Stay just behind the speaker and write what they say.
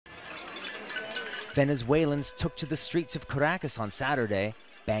Venezuelans took to the streets of Caracas on Saturday,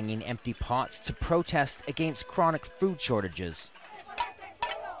 banging empty pots to protest against chronic food shortages.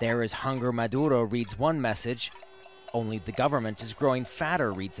 There is hunger, Maduro reads one message. Only the government is growing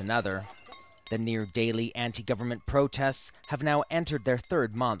fatter, reads another. The near-daily anti-government protests have now entered their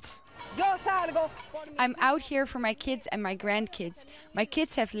third month. I'm out here for my kids and my grandkids. My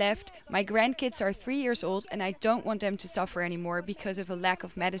kids have left, my grandkids are 3 years old, and I don't want them to suffer anymore because of a lack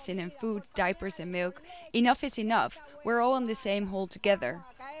of medicine and food, diapers and milk. Enough is enough. We're all in the same hole together.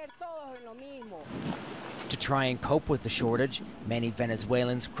 To try and cope with the shortage, many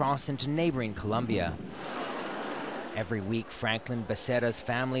Venezuelans cross into neighboring Colombia. Every week, Franklin Becerra's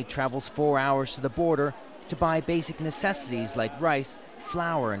family travels 4 hours to the border to buy basic necessities like rice,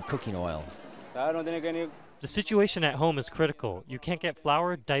 flour, and cooking oil. The situation at home is critical. You can't get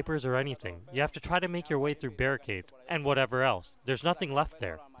flour, diapers, or anything. You have to try to make your way through barricades and whatever else. There's nothing left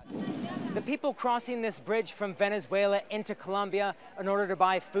there. The people crossing this bridge from Venezuela into Colombia in order to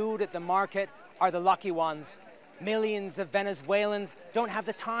buy food at the market are the lucky ones. Millions of Venezuelans don't have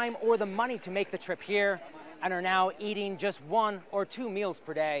the time or the money to make the trip here and are now eating just 1 or 2 meals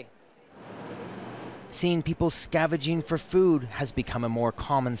per day. Seeing people scavenging for food has become a more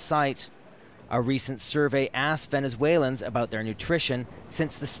common sight. A recent survey asked Venezuelans about their nutrition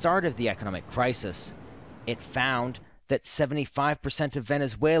since the start of the economic crisis. It found that 75% of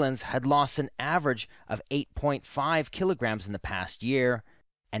Venezuelans had lost an average of 8.5 kilograms in the past year,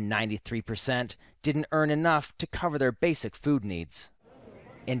 and 93% didn't earn enough to cover their basic food needs.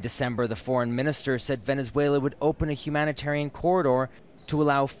 In December, the foreign minister said Venezuela would open a humanitarian corridor to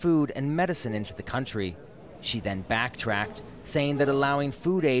allow food and medicine into the country. She then backtracked, saying that allowing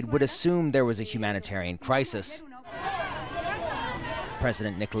food aid would assume there was a humanitarian crisis.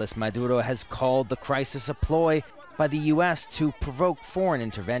 President Nicolas Maduro has called the crisis a ploy by the U.S. to provoke foreign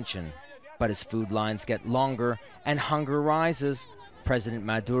intervention. But as food lines get longer and hunger rises, President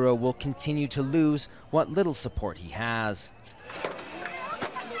Maduro will continue to lose what little support he has.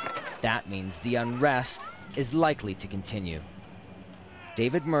 That means the unrest is likely to continue.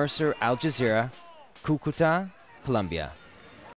 David Mercer, Al Jazeera, Cucuta, Colombia.